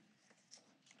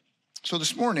So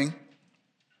this morning,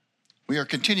 we are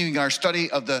continuing our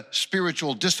study of the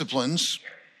spiritual disciplines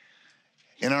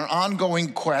in our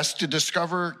ongoing quest to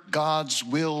discover God's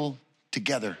will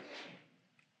together.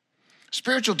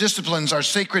 Spiritual disciplines are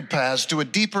sacred paths to a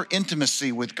deeper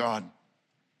intimacy with God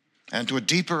and to a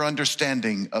deeper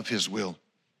understanding of His will.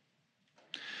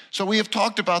 So we have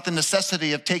talked about the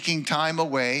necessity of taking time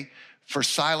away for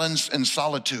silence and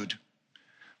solitude.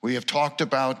 We have talked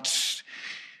about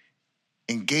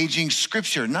engaging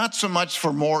Scripture, not so much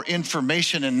for more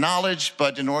information and knowledge,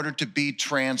 but in order to be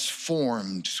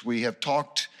transformed. We have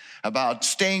talked about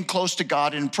staying close to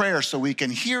God in prayer so we can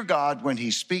hear God when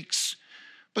He speaks,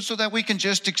 but so that we can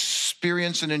just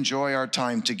experience and enjoy our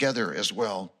time together as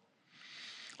well.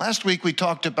 Last week, we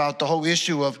talked about the whole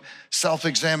issue of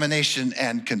self-examination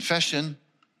and confession.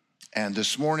 And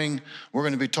this morning, we're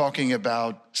going to be talking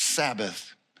about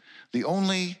Sabbath, the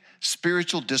only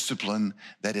spiritual discipline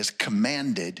that is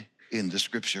commanded in the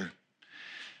Scripture.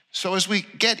 So as we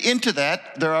get into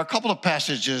that, there are a couple of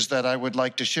passages that I would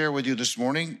like to share with you this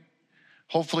morning.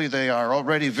 Hopefully they are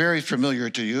already very familiar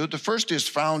to you. The first is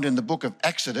found in the book of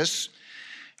Exodus,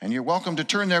 and you're welcome to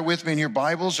turn there with me in your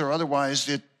Bibles, or otherwise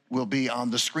it will be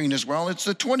on the screen as well. It's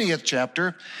the 20th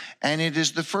chapter, and it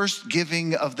is the first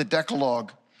giving of the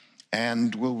Decalogue,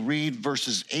 and we'll read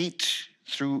verses 8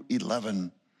 through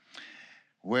 11.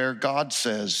 Where God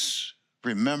says,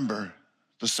 remember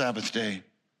the Sabbath day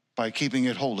by keeping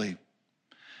it holy.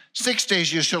 6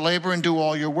 days you shall labor and do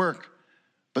all your work,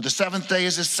 but the seventh day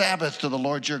is a Sabbath to the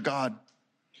Lord your God.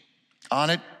 On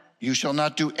it you shall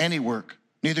not do any work,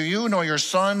 neither you nor your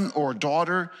son or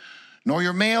daughter, nor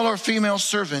your male or female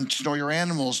servant, nor your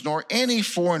animals, nor any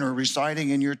foreigner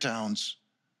residing in your towns.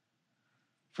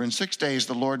 For in 6 days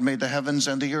the Lord made the heavens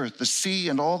and the earth, the sea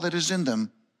and all that is in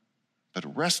them,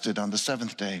 but rested on the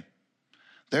seventh day.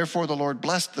 Therefore the Lord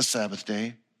blessed the Sabbath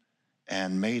day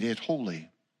and made it holy.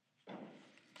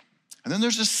 And then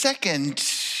there's a second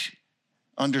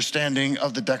understanding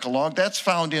of the Decalogue. That's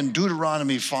found in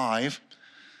Deuteronomy 5.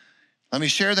 Let me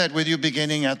share that with you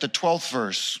beginning at the 12th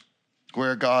verse,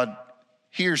 where God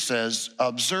here says,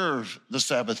 observe the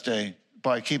Sabbath day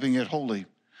by keeping it holy,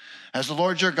 as the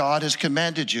Lord your God has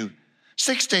commanded you.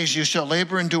 6 days you shall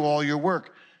labor and do all your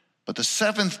work, but the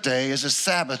seventh day is a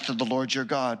Sabbath to the Lord your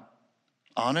God.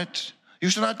 On it you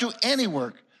shall not do any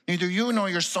work, neither you nor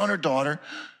your son or daughter,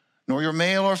 nor your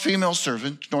male or female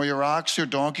servant, nor your ox or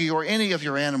donkey, or any of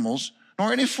your animals,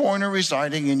 nor any foreigner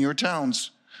residing in your towns,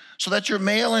 so that your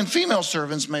male and female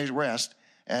servants may rest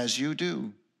as you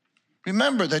do.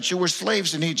 Remember that you were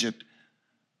slaves in Egypt,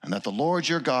 and that the Lord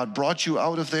your God brought you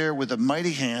out of there with a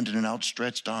mighty hand and an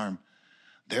outstretched arm.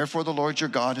 Therefore the Lord your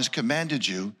God has commanded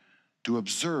you to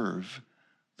observe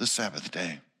the Sabbath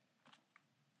day.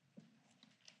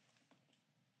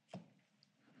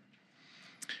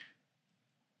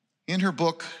 In her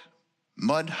book,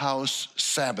 Mudhouse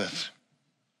Sabbath,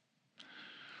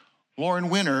 Lauren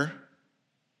Winner,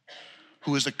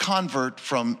 who is a convert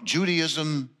from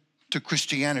Judaism to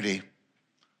Christianity,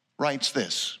 writes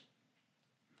this: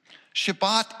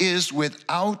 Shabbat is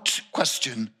without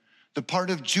question the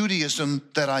part of Judaism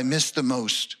that I miss the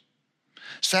most.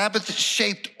 Sabbath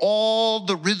shaped all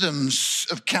the rhythms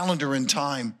of calendar and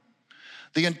time.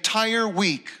 The entire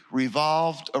week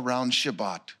revolved around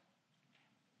Shabbat.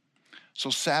 So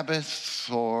Sabbath,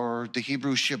 or the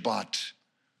Hebrew Shabbat,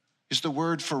 is the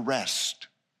word for rest.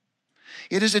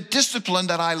 It is a discipline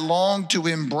that I long to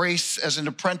embrace as an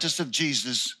apprentice of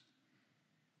Jesus.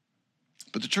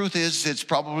 But the truth is, it's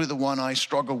probably the one I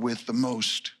struggle with the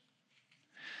most.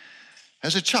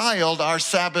 As a child, our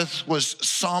Sabbath was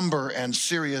somber and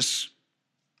serious,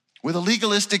 with a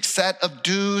legalistic set of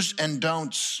do's and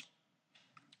don'ts.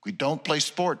 We don't play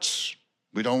sports.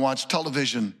 We don't watch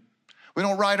television. We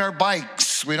don't ride our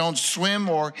bikes. We don't swim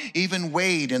or even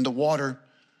wade in the water.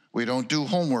 We don't do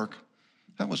homework.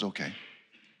 That was okay.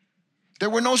 There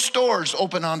were no stores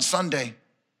open on Sunday.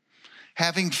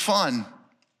 Having fun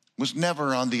was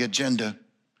never on the agenda.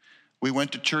 We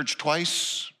went to church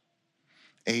twice,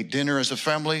 ate dinner as a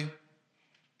family,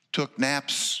 took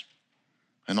naps,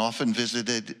 and often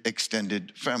visited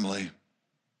extended family.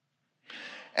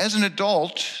 As an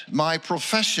adult, my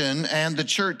profession and the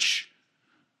church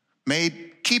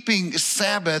made keeping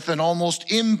Sabbath an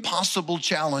almost impossible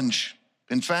challenge.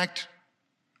 In fact,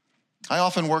 I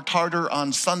often worked harder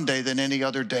on Sunday than any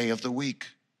other day of the week.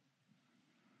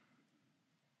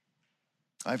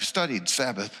 I've studied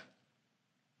Sabbath.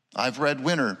 I've read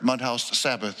Winner, Mudhouse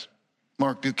Sabbath,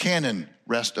 Mark Buchanan,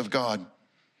 Rest of God,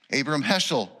 Abram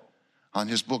Heschel on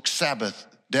his book Sabbath,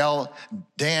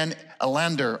 Dan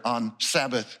Allender on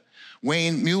Sabbath,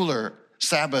 Wayne Mueller,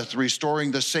 Sabbath,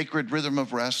 Restoring the Sacred Rhythm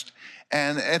of Rest,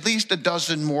 and at least a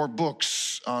dozen more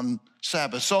books on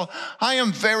Sabbath. So I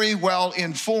am very well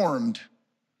informed,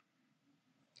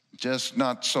 just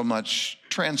not so much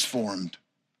transformed.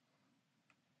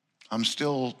 I'm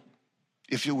still,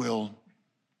 if you will,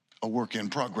 a work in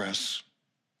progress.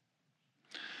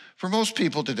 For most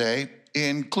people today,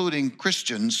 including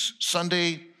Christians,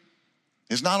 Sunday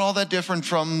is not all that different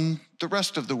from the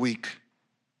rest of the week.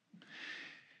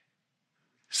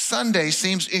 Sunday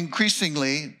seems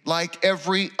increasingly like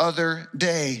every other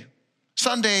day.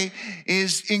 Sunday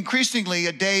is increasingly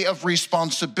a day of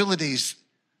responsibilities,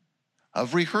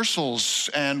 of rehearsals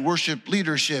and worship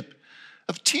leadership,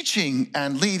 of teaching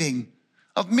and leading,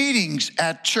 of meetings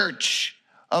at church,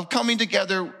 of coming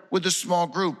together with a small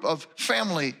group, of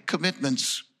family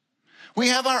commitments. We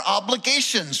have our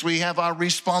obligations, we have our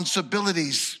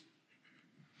responsibilities.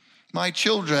 My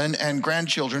children and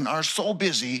grandchildren are so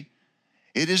busy,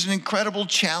 it is an incredible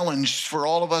challenge for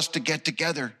all of us to get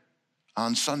together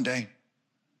on Sunday.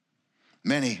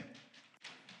 Many,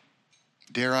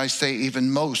 dare I say even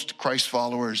most Christ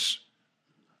followers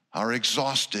are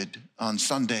exhausted on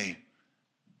Sunday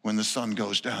when the sun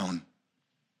goes down.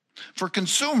 For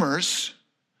consumers,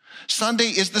 Sunday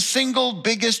is the single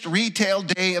biggest retail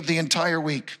day of the entire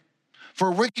week.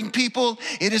 For working people,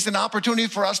 it is an opportunity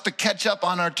for us to catch up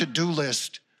on our to-do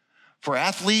list. For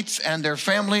athletes and their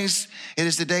families, it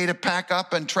is the day to pack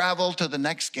up and travel to the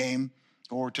next game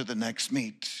or to the next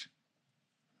meet.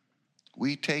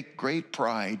 We take great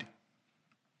pride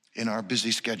in our busy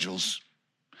schedules.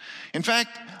 In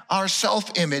fact, our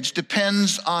self-image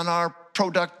depends on our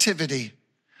productivity.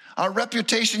 Our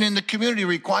reputation in the community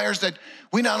requires that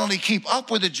we not only keep up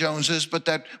with the Joneses, but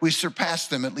that we surpass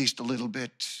them at least a little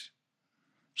bit.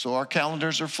 So our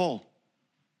calendars are full,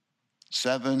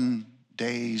 7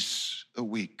 days a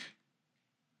week.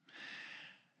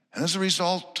 And as a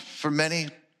result, for many,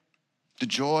 the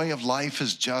joy of life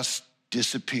has just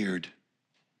disappeared.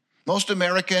 Most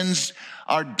Americans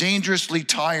are dangerously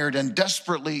tired and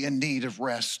desperately in need of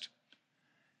rest.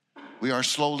 We are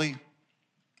slowly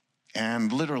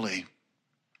and literally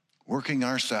working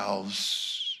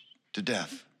ourselves to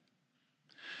death.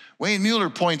 Wayne Mueller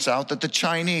points out that the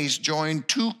Chinese joined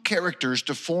two characters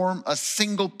to form a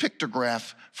single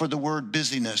pictograph for the word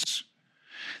busyness.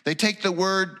 They take the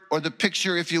word, or the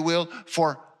picture, if you will,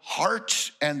 for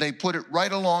heart, and they put it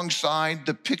right alongside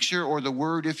the picture or the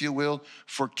word, if you will,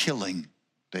 for killing.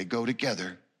 They go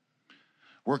together.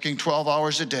 Working 12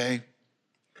 hours a day,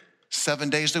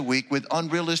 7 days a week, with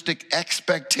unrealistic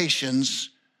expectations,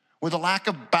 with a lack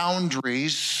of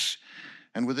boundaries,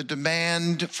 and with a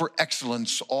demand for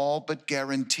excellence, all but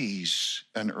guarantees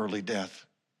an early death.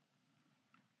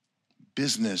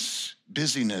 Busyness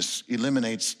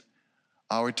eliminates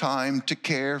our time to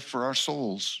care for our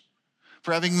souls,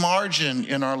 for having margin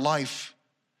in our life.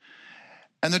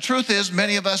 And the truth is,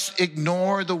 many of us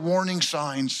ignore the warning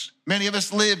signs. Many of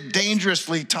us live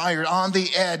dangerously tired, on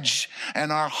the edge,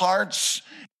 and our hearts,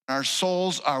 our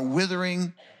souls are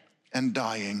withering and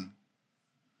dying.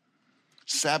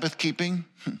 Sabbath keeping,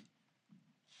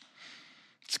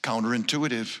 it's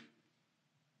counterintuitive,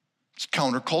 it's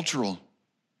countercultural,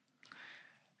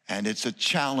 and it's a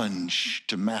challenge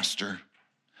to master.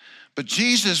 But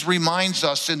Jesus reminds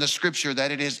us in the scripture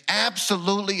that it is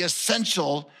absolutely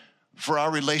essential for our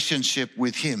relationship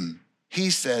with him.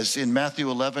 He says in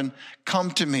Matthew 11,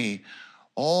 "Come to me,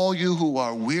 all you who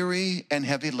are weary and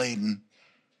heavy laden,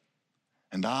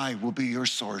 and I will be your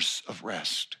source of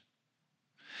rest."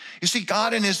 You see,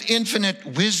 God in his infinite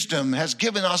wisdom has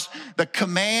given us the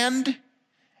command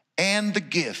and the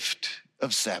gift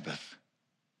of Sabbath.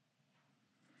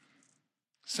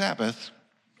 Sabbath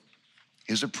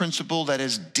is a principle that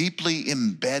is deeply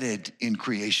embedded in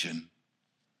creation.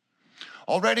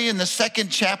 Already in the second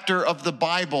chapter of the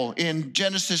Bible, in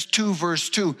Genesis 2, verse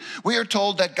 2, we are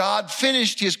told that God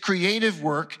finished his creative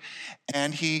work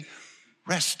and he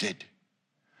rested.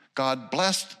 God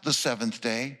blessed the seventh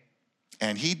day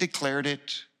and he declared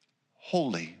it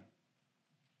holy.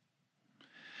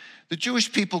 The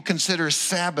Jewish people consider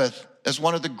Sabbath as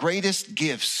one of the greatest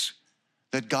gifts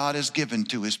that God has given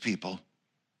to his people.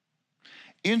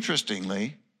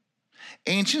 Interestingly,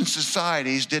 ancient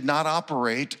societies did not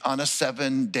operate on a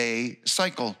 7-day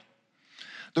cycle.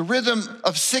 The rhythm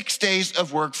of 6 days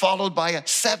of work followed by a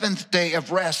 7th day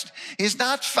of rest is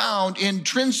not found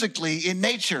intrinsically in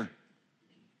nature.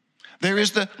 There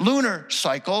is the lunar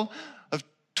cycle of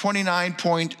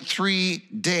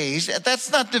 29.3 days. That's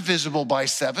not divisible by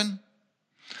 7.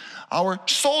 Our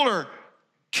solar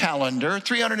calendar,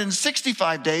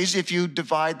 365 days, if you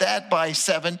divide that by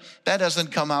 7, that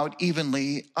doesn't come out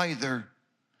evenly either.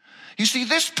 You see,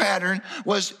 this pattern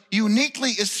was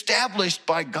uniquely established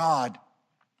by God.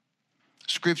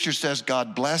 Scripture says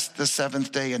God blessed the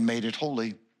seventh day and made it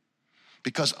holy,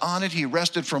 because on it he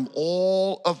rested from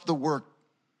all of the work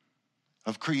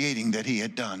of creating that he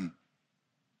had done.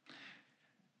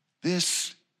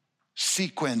 This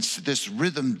sequence, this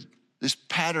rhythm, this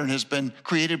pattern has been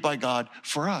created by God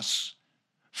for us,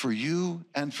 for you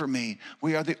and for me.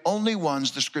 We are the only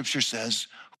ones, the scripture says,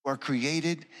 who are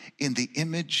created in the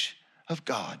image of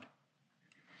God.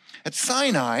 At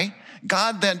Sinai,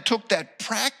 God then took that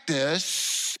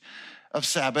practice of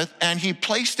Sabbath and he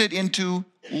placed it into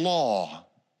law.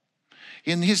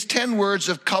 In his 10 words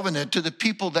of covenant to the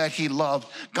people that he loved,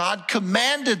 God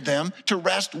commanded them to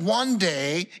rest one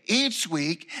day each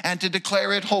week and to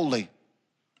declare it holy.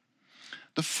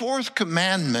 The fourth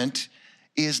commandment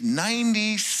is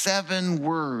 97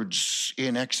 words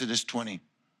in Exodus 20.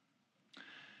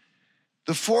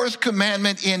 The fourth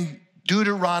commandment in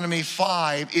Deuteronomy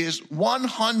 5 is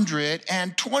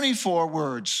 124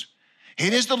 words.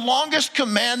 It is the longest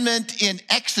commandment in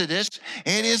Exodus.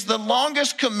 It is the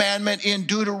longest commandment in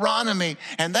Deuteronomy.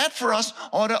 And that for us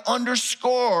ought to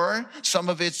underscore some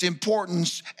of its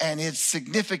importance and its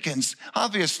significance.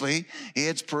 Obviously,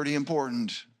 it's pretty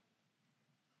important.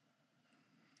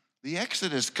 The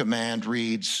Exodus command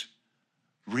reads,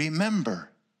 remember,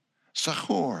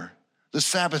 Sahur, the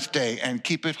Sabbath day, and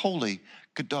keep it holy,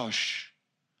 Kadosh.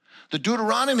 The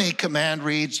Deuteronomy command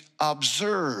reads,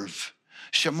 observe,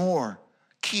 Shamor,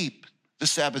 keep the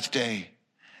Sabbath day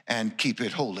and keep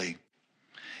it holy.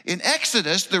 In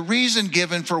Exodus, the reason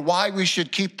given for why we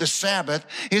should keep the Sabbath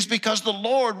is because the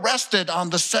Lord rested on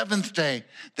the seventh day.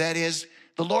 That is,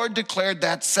 the Lord declared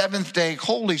that seventh day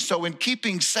holy. So in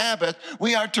keeping Sabbath,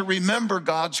 we are to remember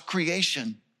God's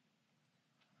creation.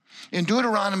 In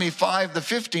Deuteronomy 5, the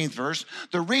 15th verse,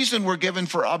 the reason we're given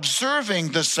for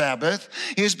observing the Sabbath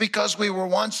is because we were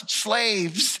once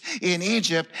slaves in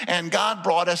Egypt and God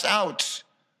brought us out.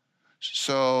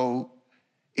 So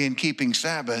in keeping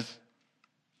Sabbath,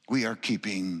 we are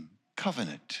keeping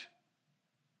covenant.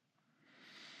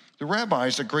 The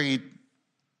rabbis agreed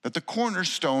that the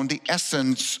cornerstone, the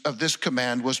essence of this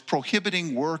command, was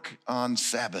prohibiting work on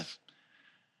Sabbath.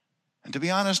 And to be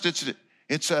honest, it's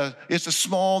a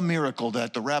small miracle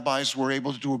that the rabbis were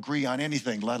able to agree on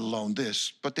anything, let alone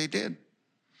this, but they did.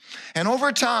 And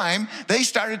over time, they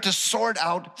started to sort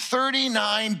out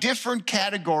 39 different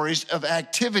categories of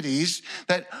activities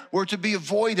that were to be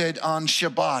avoided on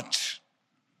Shabbat,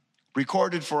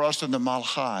 recorded for us in the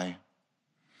Malchai.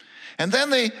 And then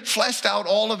they fleshed out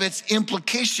all of its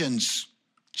implications.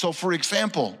 So for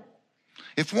example,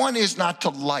 if one is not to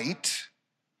light,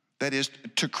 that is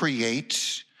to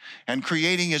create, and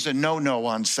creating is a no-no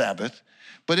on Sabbath,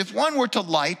 but if one were to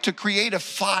light, to create a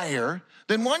fire,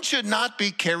 then one should not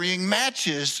be carrying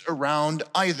matches around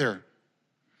either.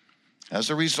 As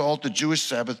a result, the Jewish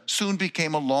Sabbath soon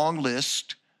became a long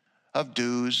list of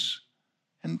do's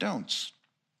and don'ts.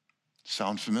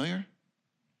 Sound familiar?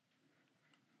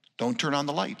 Don't turn on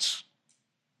the lights.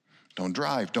 Don't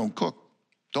drive, don't cook.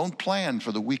 Don't plan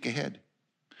for the week ahead.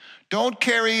 Don't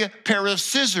carry a pair of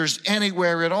scissors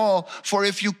anywhere at all, for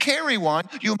if you carry one,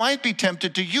 you might be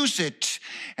tempted to use it.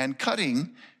 And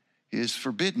cutting is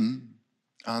forbidden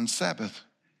on Sabbath.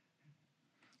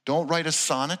 Don't write a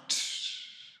sonnet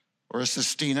or a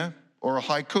sestina or a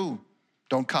haiku.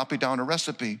 Don't copy down a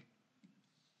recipe.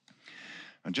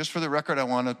 And just for the record, I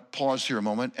want to pause here a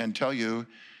moment and tell you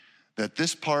that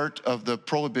this part of the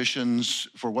prohibitions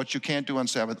for what you can't do on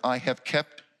Sabbath, I have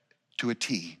kept to a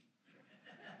T.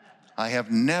 I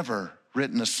have never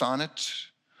written a sonnet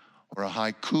or a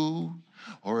haiku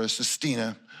or a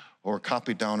sestina or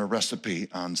copied down a recipe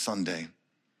on Sunday.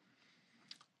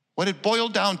 What it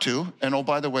boiled down to, and oh,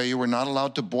 by the way, you were not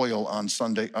allowed to boil on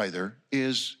Sunday either,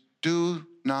 is do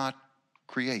not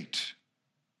create.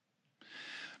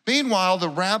 Meanwhile, the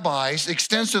rabbis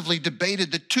extensively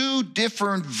debated the two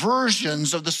different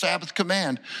versions of the Sabbath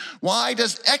command. Why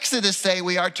does Exodus say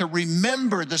we are to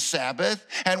remember the Sabbath?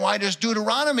 And why does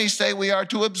Deuteronomy say we are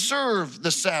to observe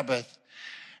the Sabbath?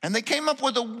 And they came up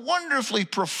with a wonderfully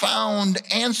profound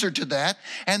answer to that.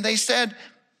 And they said,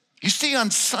 you see, on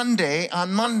Sunday,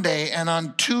 on Monday, and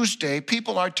on Tuesday,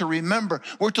 people are to remember.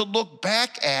 We're to look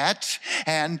back at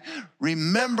and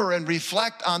remember and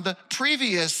reflect on the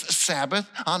previous Sabbath,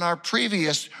 on our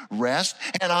previous rest.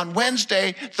 And on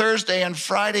Wednesday, Thursday, and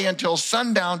Friday until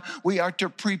sundown, we are to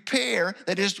prepare.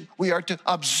 That is, we are to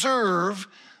observe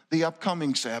the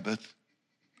upcoming Sabbath.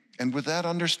 And with that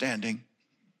understanding,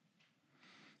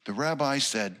 the rabbi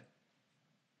said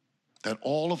that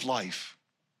all of life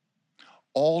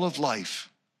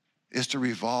is to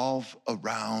revolve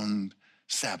around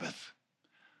Sabbath,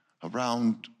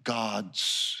 around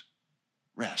God's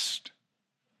rest.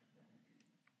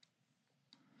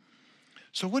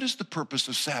 So what is the purpose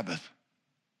of Sabbath?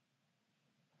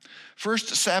 First,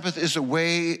 Sabbath is a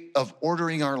way of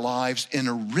ordering our lives in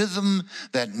a rhythm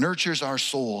that nurtures our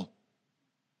soul,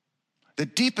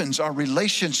 that deepens our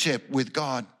relationship with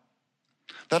God,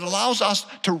 that allows us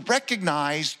to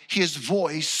recognize his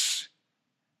voice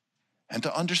and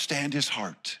to understand his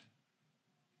heart.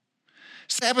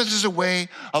 Sabbath is a way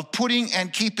of putting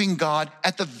and keeping God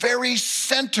at the very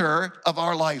center of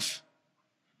our life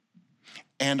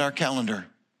and our calendar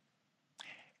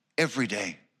every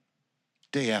day,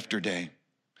 day after day.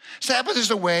 Sabbath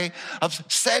is a way of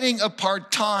setting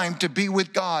apart time to be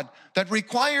with God that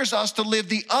requires us to live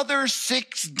the other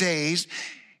 6 days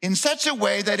in such a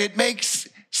way that it makes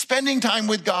spending time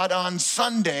with God on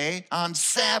Sunday, on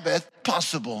Sabbath,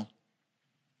 possible.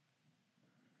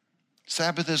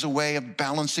 Sabbath is a way of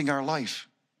balancing our life,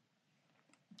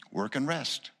 work and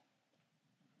rest,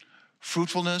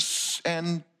 fruitfulness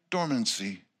and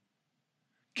dormancy,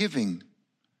 giving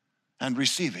and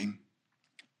receiving,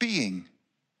 being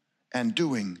and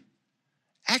doing,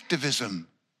 activism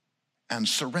and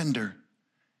surrender,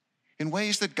 in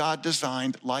ways that God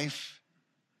designed life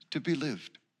to be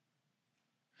lived.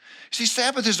 See,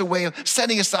 Sabbath is a way of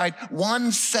setting aside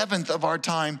 1/7 of our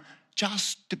time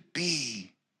just to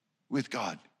be with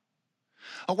God,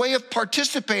 a way of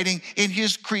participating in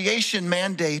his creation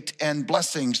mandate and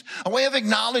blessings, a way of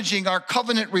acknowledging our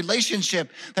covenant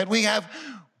relationship that we have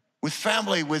with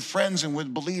family, with friends, and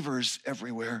with believers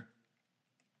everywhere.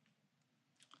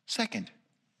 Second,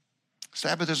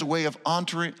 Sabbath is a way of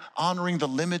honoring the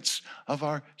limits of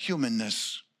our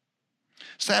humanness.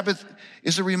 Sabbath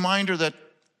is a reminder that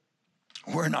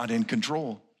we're not in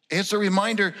control. It's a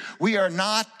reminder we are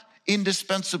not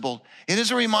indispensable. It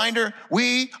is a reminder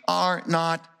we are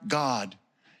not God.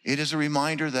 It is a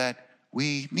reminder that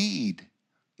we need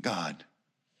God.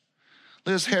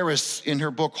 Liz Harris, in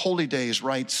her book Holy Days,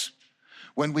 writes,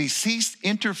 "When we cease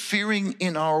interfering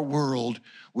in our world,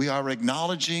 we are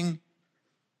acknowledging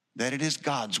that it is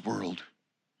God's world.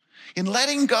 In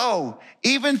letting go,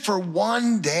 even for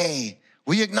one day,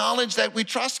 we acknowledge that we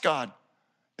trust God,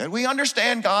 that we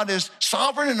understand God is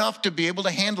sovereign enough to be able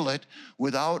to handle it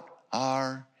without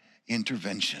our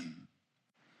intervention."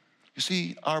 You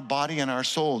see, our body and our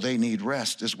soul, they need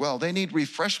rest as well. They need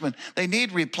refreshment. They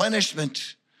need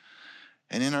replenishment.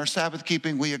 And in our Sabbath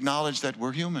keeping, we acknowledge that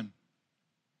we're human.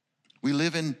 We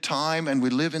live in time and we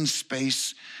live in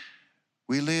space.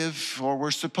 We live, or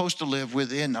we're supposed to live,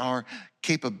 within our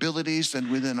capabilities and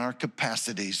within our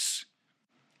capacities,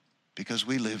 because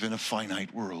we live in a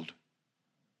finite world.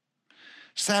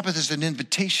 Sabbath is an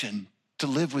invitation to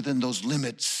live within those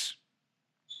limits,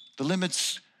 the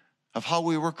limits of how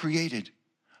we were created,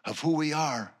 of who we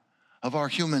are, of our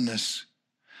humanness.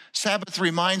 Sabbath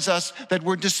reminds us that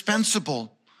we're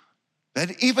dispensable,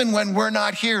 that even when we're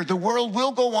not here, the world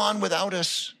will go on without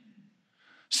us.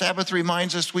 Sabbath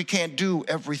reminds us we can't do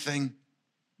everything.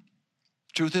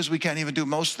 Truth is, we can't even do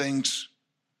most things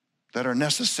that are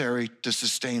necessary to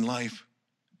sustain life.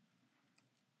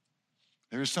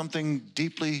 There is something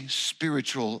deeply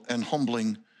spiritual and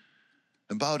humbling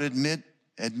about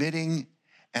admitting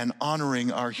and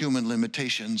honoring our human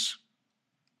limitations.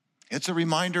 It's a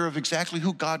reminder of exactly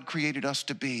who God created us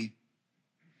to be.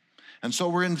 And so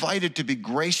we're invited to be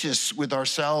gracious with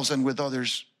ourselves and with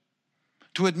others,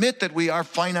 to admit that we are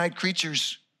finite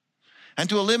creatures, and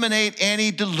to eliminate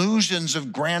any delusions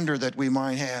of grandeur that we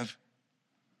might have.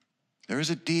 There is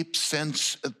a deep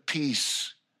sense of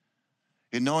peace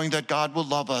in knowing that God will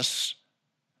love us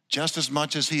just as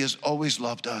much as he has always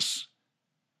loved us,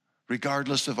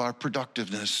 regardless of our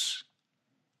productiveness,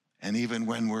 and even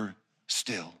when we're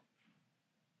still.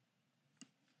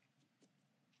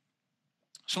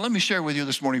 So let me share with you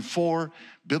this morning 4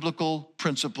 biblical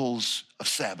principles of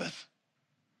Sabbath.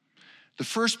 The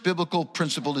first biblical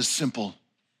principle is simple.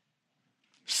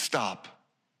 Stop.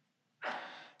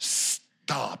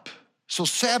 Stop. So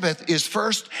Sabbath is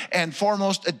first and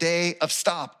foremost a day of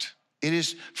stopped. It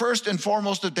is first and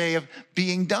foremost a day of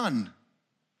being done.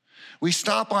 We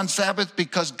stop on Sabbath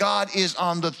because God is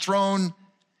on the throne,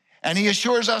 and he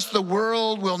assures us the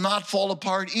world will not fall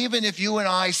apart even if you and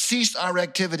I cease our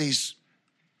activities.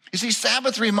 You see,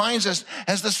 Sabbath reminds us,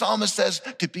 as the psalmist says,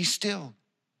 to be still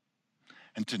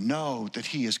and to know that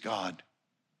he is God.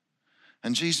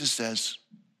 And Jesus says,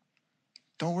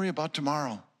 don't worry about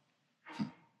tomorrow,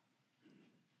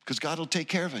 because God will take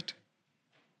care of it,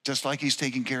 just like he's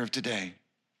taking care of today.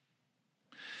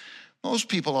 Most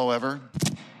people, however,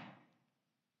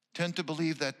 tend to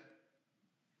believe that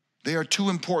They are too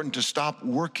important to stop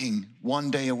working one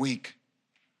day a week.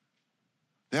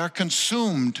 They are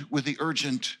consumed with the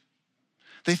urgent.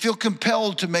 They feel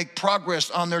compelled to make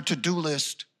progress on their to-do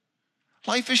list.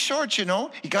 Life is short, you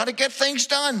know. You got to get things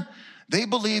done. They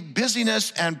believe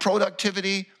busyness and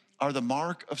productivity are the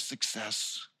mark of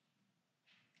success.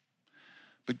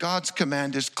 But God's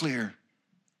command is clear.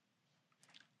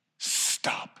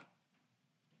 Stop.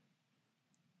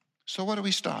 So what do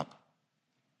we stop?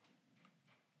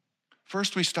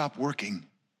 First, we stop working.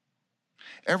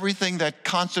 Everything that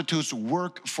constitutes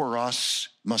work for us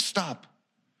must stop.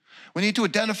 We need to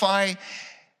identify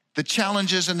the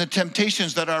challenges and the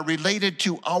temptations that are related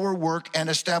to our work and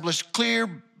establish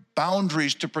clear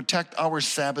boundaries to protect our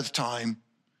Sabbath time.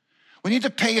 We need to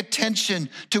pay attention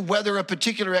to whether a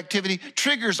particular activity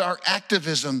triggers our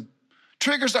activism,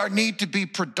 triggers our need to be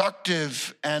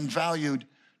productive and valued,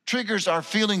 triggers our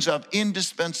feelings of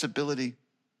indispensability.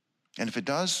 And if it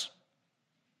does,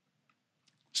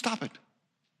 stop it.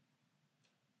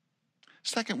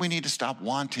 Second, we need to stop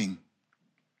wanting.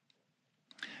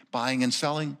 Buying and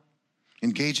selling,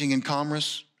 engaging in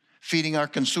commerce, feeding our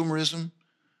consumerism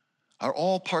are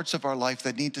all parts of our life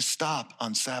that need to stop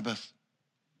on Sabbath.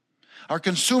 Our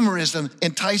consumerism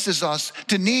entices us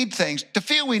to need things, to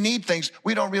feel we need things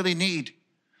we don't really need.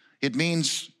 It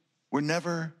means we're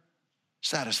never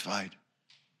satisfied.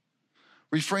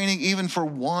 Refraining even for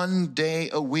one day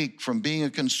a week from being a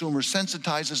consumer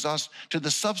sensitizes us to the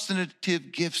substantive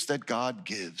gifts that God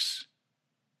gives.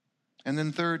 And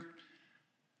then third,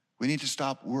 we need to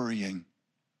stop worrying.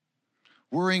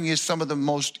 Worrying is some of the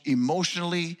most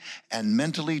emotionally and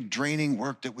mentally draining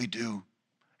work that we do.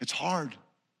 It's hard.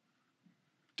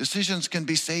 Decisions can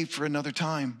be saved for another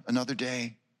time, another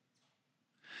day.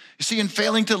 You see, in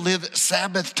failing to live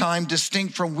Sabbath time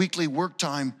distinct from weekly work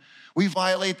time, we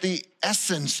violate the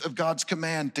essence of God's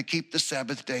command to keep the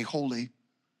Sabbath day holy,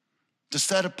 to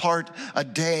set apart a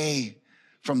day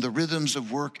from the rhythms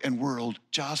of work and world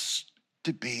just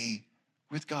to be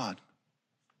with God.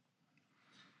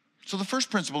 So the first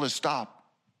principle is stop.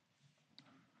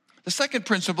 The second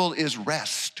principle is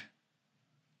rest.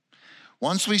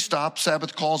 Once we stop,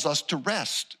 Sabbath calls us to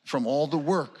rest from all the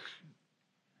work,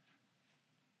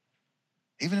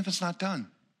 even if it's not done.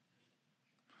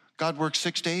 God worked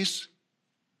 6 days,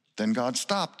 then God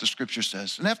stopped, the scripture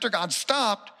says. And after God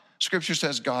stopped, scripture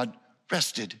says God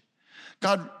rested.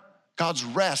 God's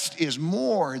rest is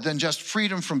more than just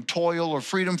freedom from toil or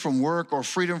freedom from work or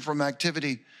freedom from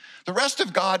activity. The rest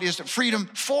of God is freedom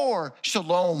for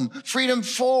shalom, freedom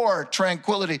for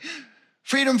tranquility,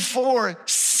 freedom for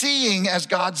seeing as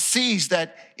God sees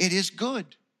that it is good.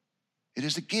 It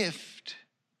is a gift.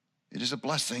 It is a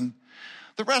blessing.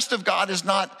 The rest of God is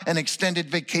not an extended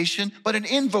vacation, but an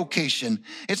invocation.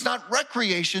 It's not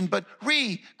recreation, but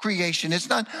recreation. It's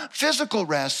not physical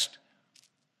rest,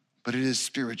 but it is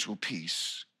spiritual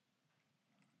peace.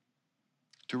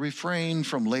 To refrain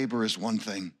from labor is one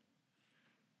thing.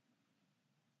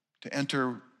 To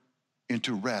enter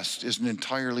into rest is an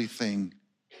entirely thing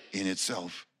in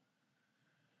itself.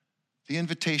 The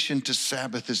invitation to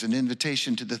Sabbath is an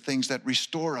invitation to the things that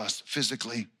restore us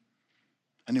physically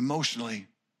and emotionally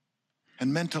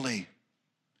and mentally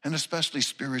and especially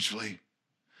spiritually.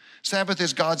 Sabbath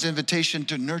is God's invitation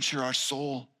to nurture our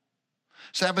soul.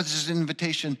 Sabbath is an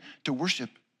invitation to worship,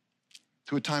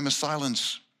 to a time of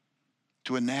silence,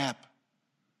 to a nap,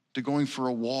 to going for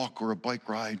a walk or a bike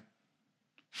ride,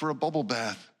 for a bubble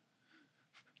bath,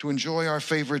 to enjoy our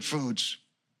favorite foods,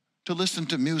 to listen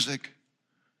to music,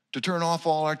 to turn off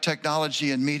all our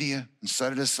technology and media and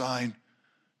set it aside,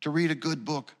 to read a good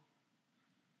book,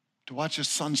 to watch a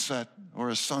sunset or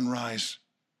a sunrise,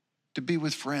 to be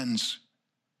with friends,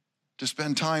 to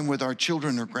spend time with our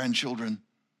children or grandchildren,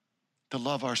 to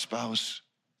love our spouse.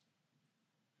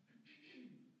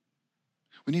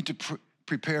 We need to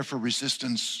prepare for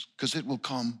resistance because it will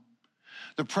come.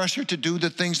 The pressure to do the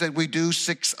things that we do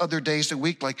 6 other days a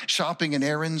week, like shopping and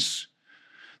errands,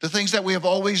 the things that we have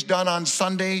always done on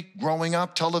Sunday, growing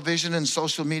up, television and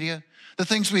social media, the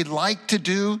things we like to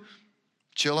do,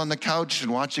 chill on the couch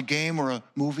and watch a game or a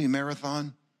movie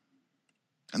marathon,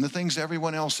 and the things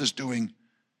everyone else is doing.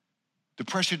 The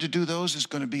pressure to do those is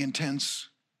going to be intense.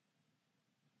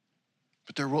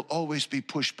 But there will always be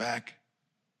pushback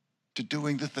to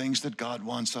doing the things that God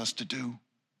wants us to do.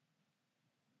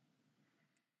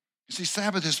 You see,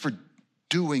 Sabbath is for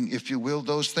doing, if you will,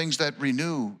 those things that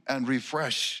renew and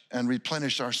refresh and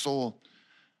replenish our soul,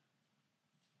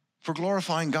 for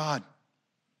glorifying God,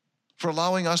 for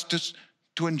allowing us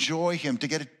to enjoy him, to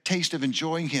get a taste of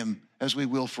enjoying him as we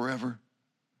will forever.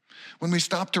 When we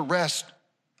stop to rest,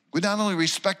 We not only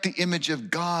respect the image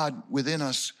of God within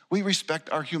us, we respect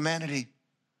our humanity.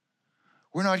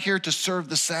 We're not here to serve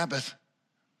the Sabbath.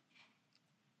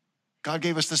 God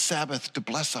gave us the Sabbath to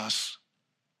bless us.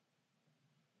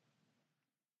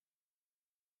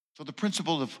 So the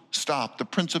principle of stop, the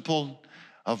principle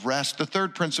of rest. The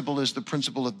third principle is the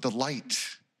principle of delight.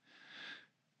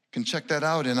 You can check that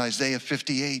out in Isaiah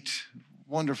 58.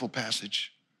 Wonderful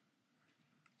passage.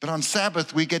 But on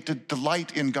Sabbath, we get to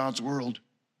delight in God's world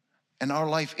and our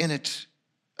life in it,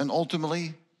 and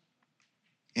ultimately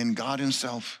in God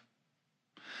himself.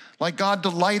 Like God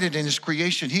delighted in his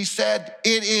creation, he said,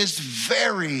 it is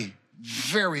very,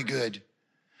 very good.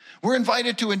 We're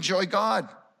invited to enjoy God,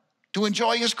 to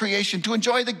enjoy his creation, to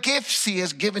enjoy the gifts he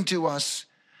has given to us.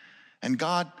 And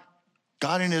God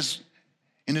in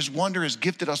his wonder has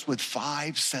gifted us with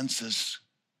 5 senses: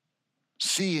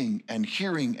 seeing and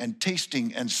hearing and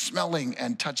tasting and smelling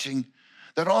and touching,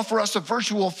 that offer us a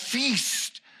virtual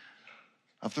feast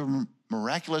of the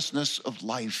miraculousness of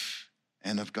life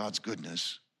and of God's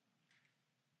goodness.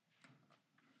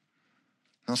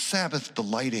 Now, Sabbath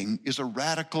delighting is a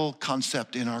radical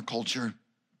concept in our culture.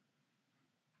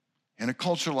 In a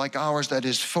culture like ours that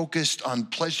is focused on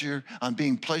pleasure, on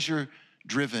being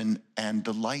pleasure-driven and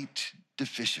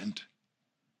delight-deficient,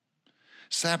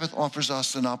 Sabbath offers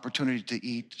us an opportunity to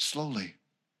eat slowly,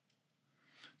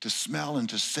 to smell and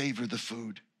to savor the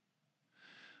food,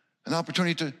 an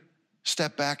opportunity to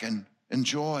step back and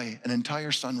enjoy an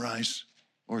entire sunrise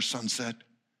or sunset,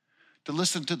 to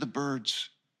listen to the birds,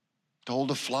 to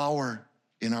hold a flower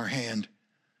in our hand,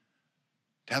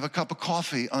 to have a cup of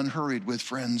coffee unhurried with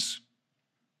friends,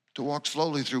 to walk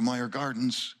slowly through Meyer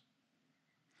Gardens.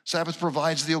 Sabbath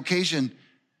provides the occasion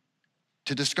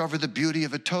to discover the beauty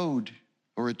of a toad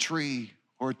or a tree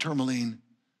or a tourmaline,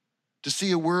 to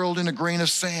see a world in a grain of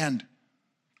sand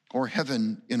or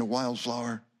heaven in a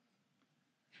wildflower.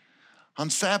 On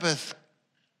Sabbath,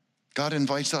 God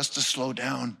invites us to slow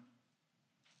down,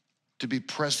 to be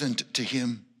present to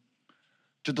him,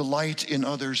 to delight in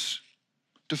others,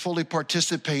 to fully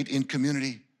participate in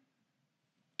community,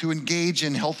 to engage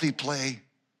in healthy play,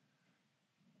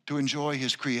 to enjoy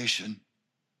his creation.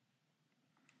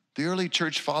 The early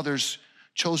church fathers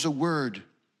chose a word,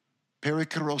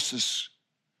 perikerosis,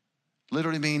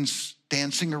 literally means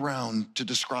dancing around, to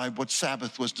describe what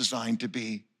Sabbath was designed to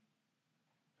be.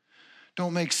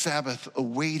 Don't make Sabbath a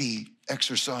weighty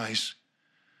exercise.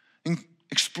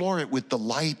 Explore it with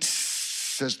delight,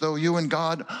 as though you and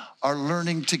God are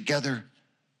learning together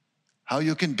how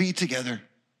you can be together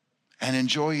and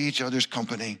enjoy each other's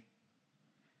company.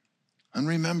 And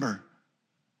remember,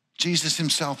 Jesus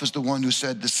himself is the one who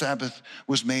said the Sabbath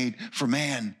was made for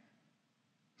man,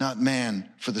 not man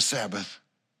for the Sabbath.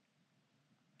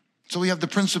 So we have the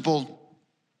principle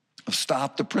of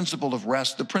stop, the principle of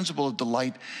rest, the principle of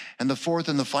delight, and the fourth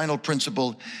and the final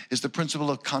principle is the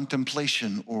principle of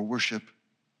contemplation or worship.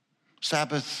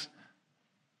 Sabbath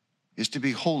is to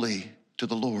be holy to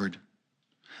the Lord.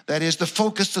 That is, the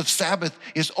focus of Sabbath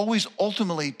is always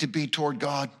ultimately to be toward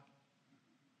God,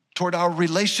 toward our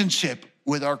relationship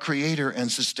with our Creator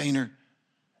and Sustainer,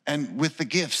 and with the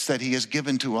gifts that he has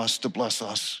given to us to bless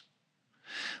us.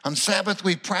 On Sabbath,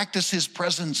 we practice his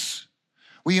presence.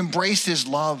 We embrace his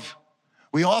love.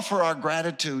 We offer our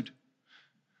gratitude.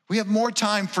 We have more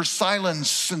time for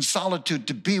silence and solitude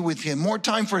to be with him, more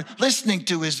time for listening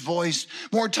to his voice,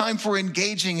 more time for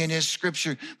engaging in his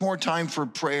scripture, more time for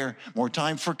prayer, more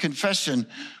time for confession,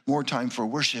 more time for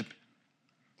worship,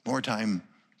 more time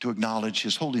to acknowledge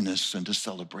his holiness and to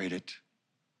celebrate it.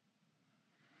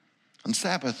 On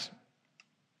Sabbath,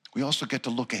 we also get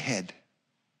to look ahead,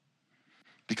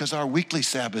 because our weekly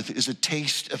Sabbath is a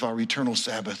taste of our eternal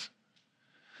Sabbath.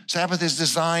 Sabbath is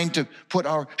designed to put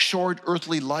our short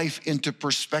earthly life into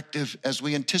perspective as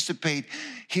we anticipate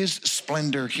his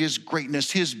splendor, his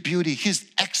greatness, his beauty, his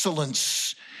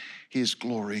excellence, his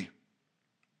glory.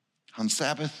 On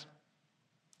Sabbath,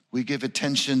 we give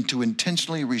attention to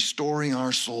intentionally restoring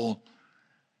our soul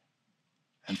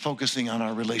and focusing on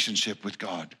our relationship with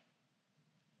God.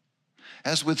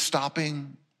 As with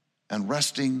stopping and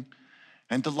resting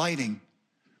and delighting,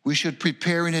 we should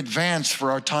prepare in advance for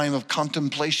our time of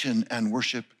contemplation and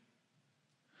worship.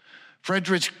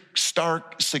 Frederick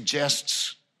Stark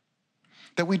suggests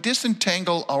that we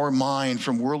disentangle our mind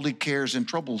from worldly cares and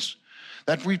troubles,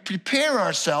 that we prepare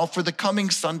ourselves for the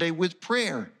coming Sunday with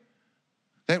prayer,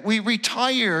 that we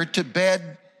retire to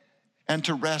bed and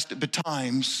to rest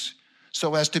betimes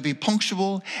so as to be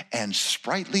punctual and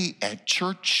sprightly at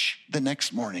church the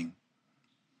next morning.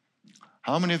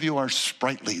 How many of you are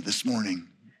sprightly this morning?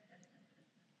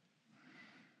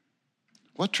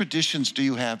 What traditions do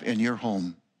you have in your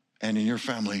home and in your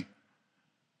family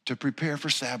to prepare for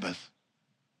Sabbath?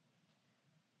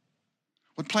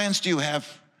 What plans do you have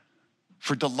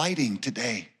for delighting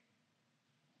today?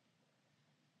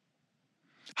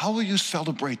 How will you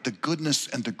celebrate the goodness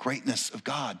and the greatness of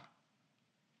God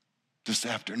this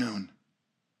afternoon?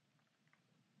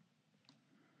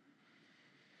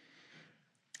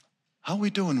 How are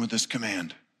we doing with this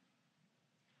command?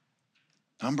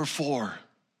 Number 4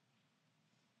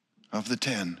 of the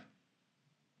 10.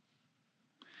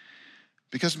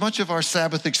 Because much of our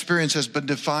Sabbath experience has been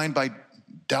defined by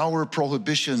dour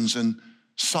prohibitions and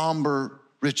somber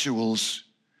rituals.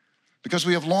 Because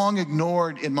we have long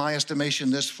ignored, in my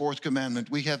estimation, this 4th commandment,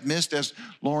 we have missed, as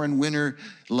Lauren Winner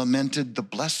lamented, the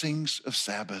blessings of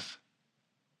Sabbath.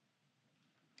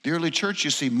 The early church,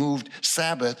 you see, moved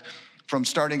Sabbath from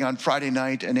starting on Friday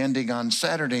night and ending on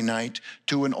Saturday night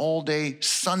to an all-day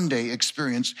Sunday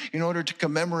experience in order to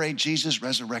commemorate Jesus'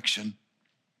 resurrection.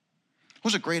 It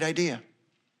was a great idea.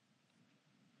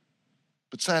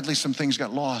 But sadly, some things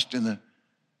got lost in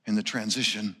the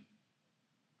transition.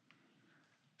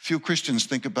 Few Christians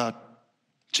think about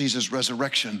Jesus'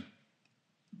 resurrection.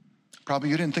 Probably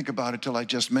you didn't think about it till I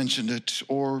just mentioned it,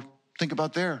 or think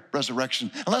about their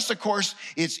resurrection. Unless, of course,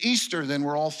 it's Easter, then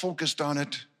we're all focused on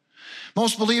it.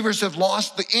 Most believers have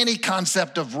lost any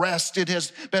concept of rest. It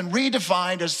has been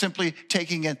redefined as simply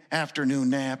taking an afternoon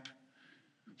nap.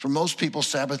 For most people,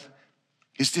 Sabbath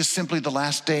is just simply the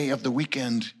last day of the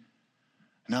weekend.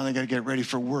 Now they got to get ready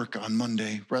for work on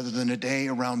Monday, rather than a day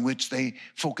around which they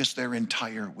focus their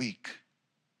entire week.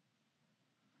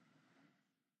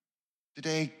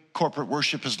 Today, corporate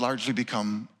worship has largely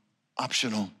become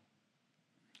optional.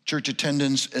 Church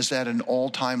attendance is at an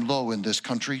all-time low in this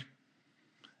country.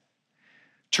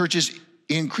 Churches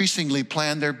increasingly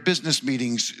plan their business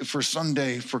meetings for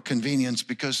Sunday for convenience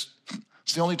because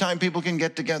it's the only time people can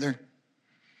get together.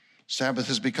 Sabbath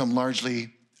has become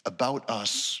largely about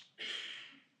us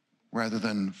rather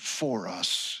than for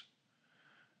us.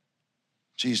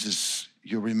 Jesus,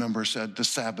 you'll remember, said the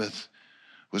Sabbath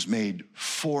was made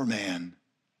for man,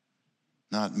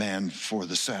 not man for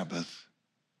the Sabbath.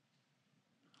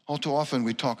 All too often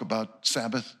we talk about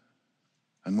Sabbath,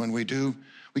 and when we do,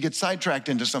 we get sidetracked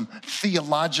into some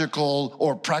theological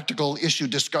or practical issue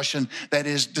discussion that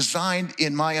is designed,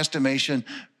 in my estimation,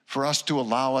 for us to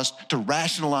allow us to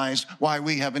rationalize why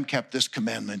we haven't kept this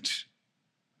commandment.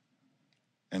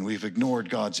 And we've ignored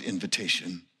God's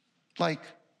invitation. Like,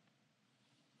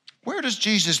 where does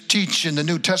Jesus teach in the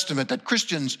New Testament that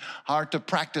Christians are to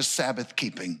practice Sabbath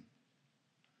keeping?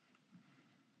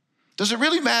 Does it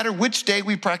really matter which day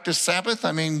we practice Sabbath?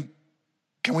 I mean,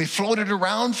 can we float it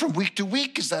around from week to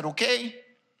week? Is that okay?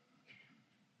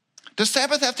 Does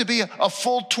Sabbath have to be a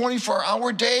full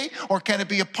 24-hour day? Or can it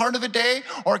be a part of a day?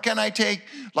 Or can I take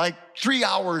like 3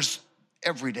 hours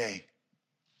every day?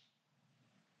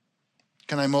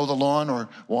 Can I mow the lawn or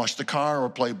wash the car or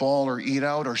play ball or eat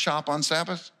out or shop on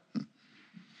Sabbath?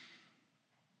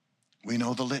 We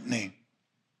know the litany.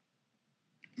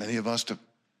 Many of us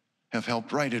have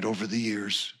helped write it over the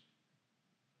years.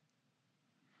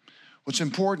 What's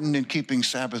important in keeping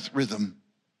Sabbath rhythm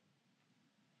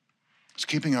is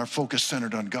keeping our focus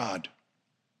centered on God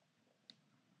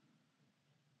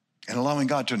and allowing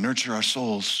God to nurture our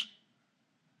souls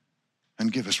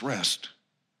and give us rest.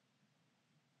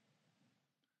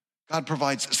 God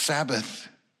provides Sabbath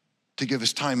to give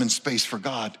us time and space for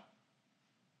God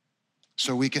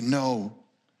so we can know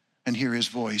and hear his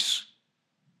voice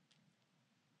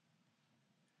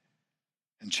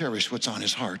and cherish what's on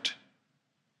his heart.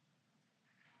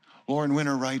 Lauren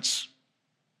Winner writes,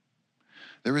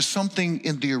 there is something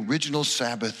in the original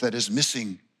Sabbath that is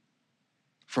missing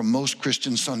from most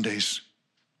Christian Sundays.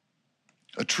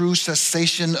 A true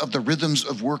cessation of the rhythms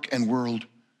of work and world.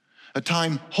 A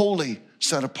time wholly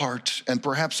set apart, and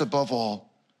perhaps above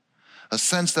all, a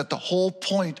sense that the whole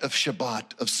point of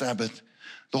Shabbat, of Sabbath,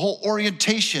 the whole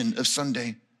orientation of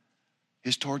Sunday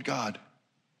is toward God.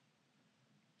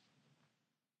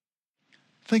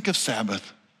 Think of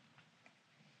Sabbath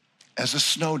as a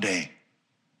snow day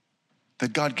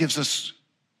that God gives us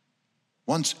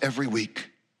once every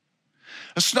week.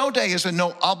 A snow day is a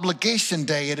no obligation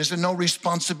day. It is a no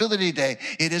responsibility day.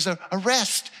 It is a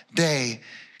rest day.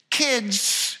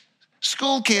 Kids,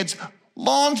 school kids,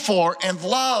 long for and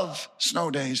love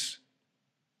snow days.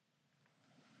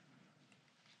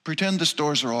 Pretend the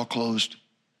stores are all closed.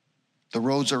 The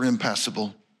roads are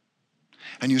impassable.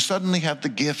 And you suddenly have the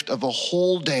gift of a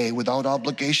whole day without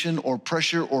obligation or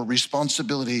pressure or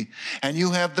responsibility. And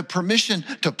you have the permission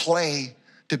to play,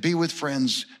 to be with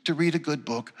friends, to read a good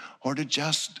book, or to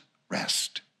just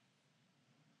rest.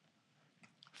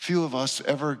 Few of us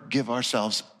ever give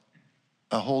ourselves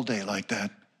a whole day like that.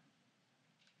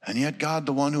 And yet God,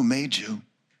 the one who made you,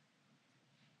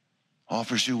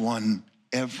 offers you one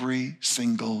every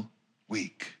single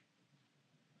week,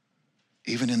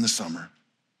 even in the summer.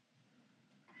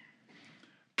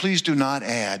 Please do not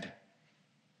add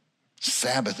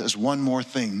Sabbath as one more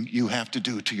thing you have to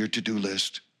do to your to-do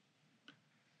list.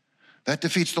 That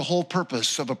defeats the whole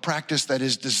purpose of a practice that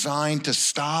is designed to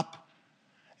stop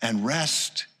and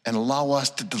rest and allow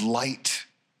us to delight.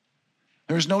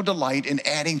 There is no delight in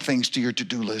adding things to your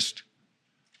to-do list,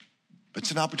 but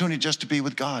it's an opportunity just to be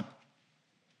with God.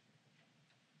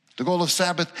 The goal of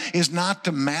Sabbath is not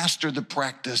to master the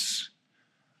practice.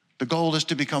 The goal is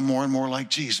to become more and more like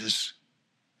Jesus,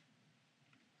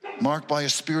 marked by a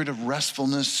spirit of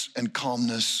restfulness and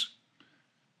calmness.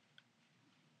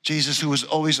 Jesus, who is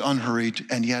always unhurried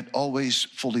and yet always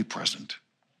fully present.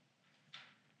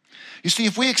 You see,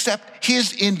 if we accept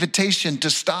his invitation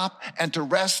to stop and to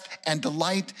rest and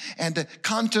delight and to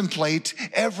contemplate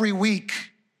every week,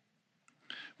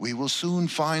 we will soon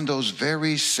find those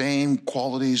very same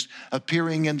qualities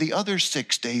appearing in the other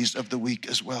 6 days of the week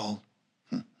as well.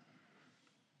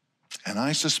 And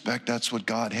I suspect that's what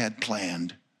God had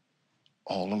planned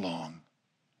all along.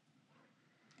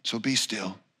 So be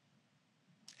still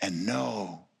and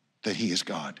know that he is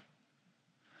God.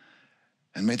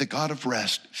 And may the God of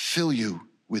rest fill you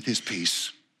with his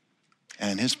peace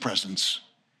and his presence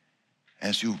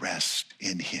as you rest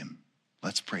in him.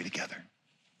 Let's pray together.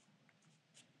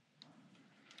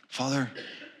 Father,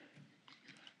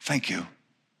 thank you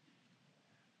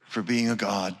for being a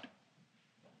God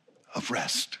of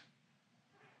rest.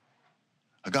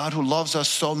 A God who loves us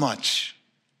so much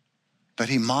that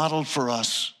he modeled for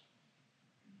us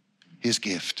his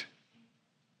gift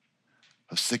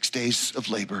of 6 days of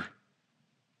labor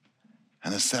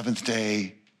and a 7th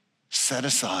day set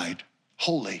aside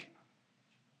wholly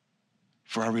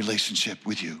for our relationship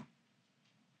with you.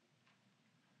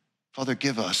 Father,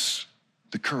 give us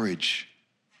the courage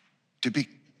to be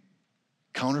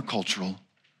countercultural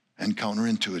and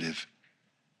counterintuitive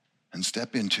and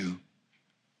step into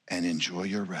and enjoy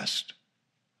your rest.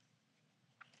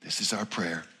 This is our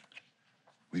prayer.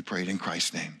 We pray it in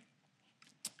Christ's name.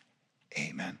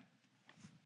 Amen.